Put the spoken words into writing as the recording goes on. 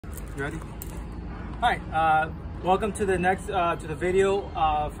You ready? Hi, welcome to the next to the video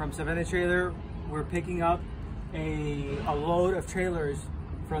from Vende trailer. We're picking up a load of trailers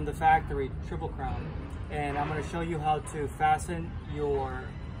from the factory, Triple Crown, and I'm going to show you how to fasten your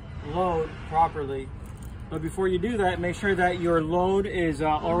load properly. But before you do that, make sure that your load is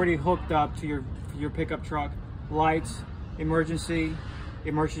already hooked up to your pickup truck. Lights, emergency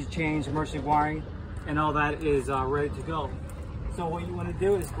chains, emergency wiring, and all that is ready to go. So what you want to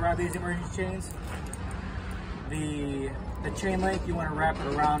do is grab these emergency chains. The chain link, you want to wrap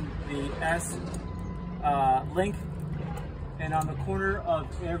it around the S link, and on the corner of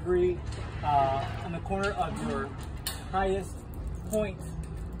every on the corner of your highest point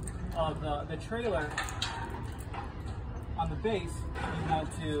of the trailer on the base, you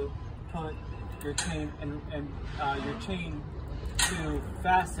want to put your chain and your chain to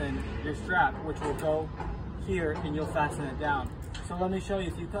fasten your strap, which will go here, and you'll fasten it down. So let me show you.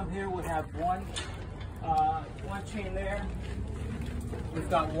 If you come here, we have one chain there. We've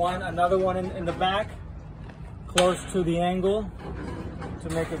got another one in the back, close to the angle to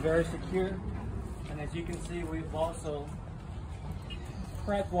make it very secure. And as you can see, we've also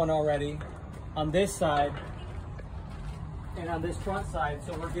cranked one already on this side and on this front side,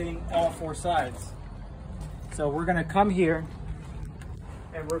 so we're getting all four sides. So we're going to come here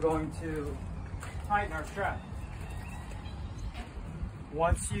and we're going to tighten our strap.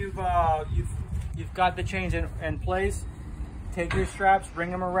 Once you've got the chains in place, take your straps,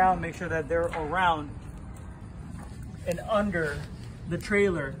 bring them around, make sure that they're around and under the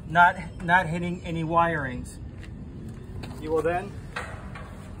trailer, not hitting any wirings. You will then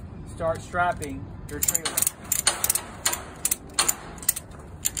start strapping your trailer.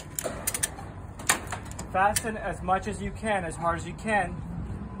 Fasten as much as you can, as hard as you can,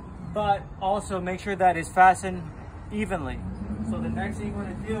 but also make sure that it's fastened evenly. So the next thing you want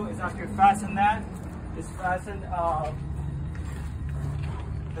to do is, after you fasten that, is fasten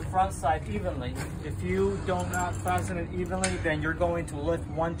the front side evenly. If you do not fasten it evenly, then you're going to lift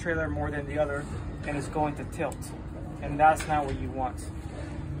one trailer more than the other, and it's going to tilt, and that's not what you want.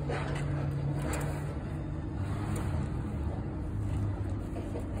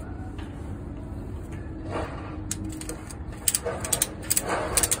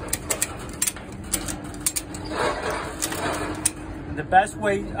 The best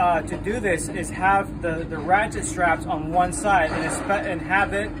way to do this is have the ratchet straps on one side and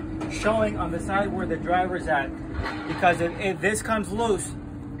have it showing on the side where the driver's at, because if this comes loose,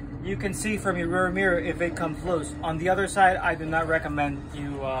 you can see from your rear mirror if it comes loose. On the other side, I do not recommend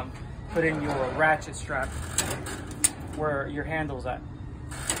you putting your ratchet strap where your handle's at.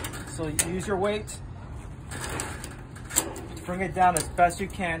 So use your weight, bring it down as best you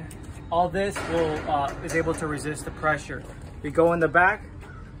can. All this is able to resist the pressure. We go in the back,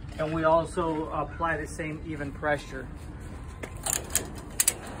 and we also apply the same even pressure.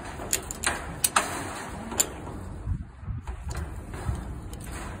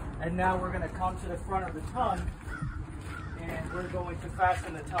 And now we're going to come to the front of the tongue, and we're going to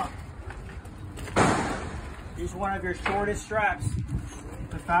fasten the tongue. Use one of your shortest straps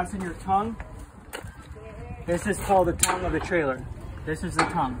to fasten your tongue. This is called the tongue of the trailer. This is the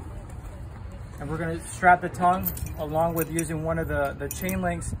tongue. And we're going to strap the tongue along with using one of the chain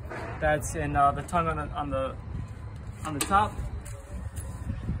links that's in the tongue on the top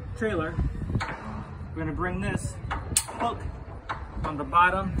trailer. We're going to bring this hook on the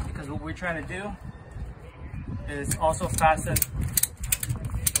bottom, because what we're trying to do is also fasten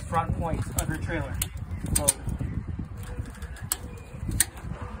the front points of your trailer. So,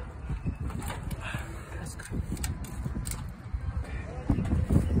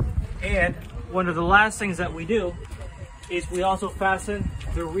 and one of the last things that we do is we also fasten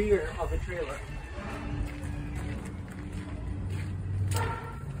the rear of the trailer.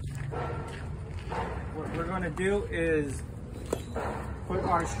 What we're going to do is put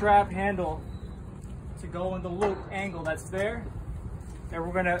our strap handle to go in the loop angle that's there, and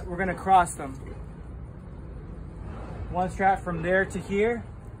we're gonna cross them. One strap from there to here,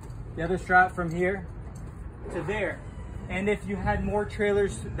 the other strap from here to there. And if you had more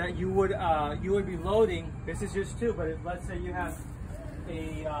trailers that you would be loading, this is just two, but let's say you have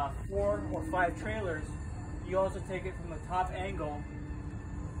a 4 or 5 trailers, you also take it from the top angle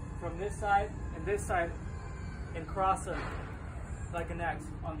from this side and cross them like an X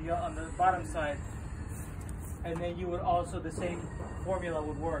on the bottom side. And then you would also, the same formula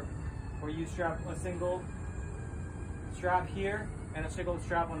would work, where you strap a single strap here and a single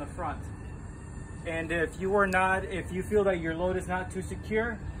strap on the front. And if you feel that your load is not too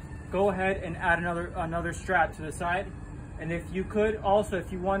secure, go ahead and add another strap to the side, And if you could also,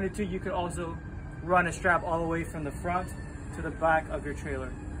 if you wanted to, you could also run a strap all the way from the front to the back of your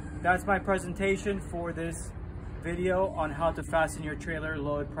trailer. That's my presentation for this video on how to fasten your trailer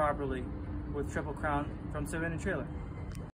load properly with triple crown from Vende Trailer.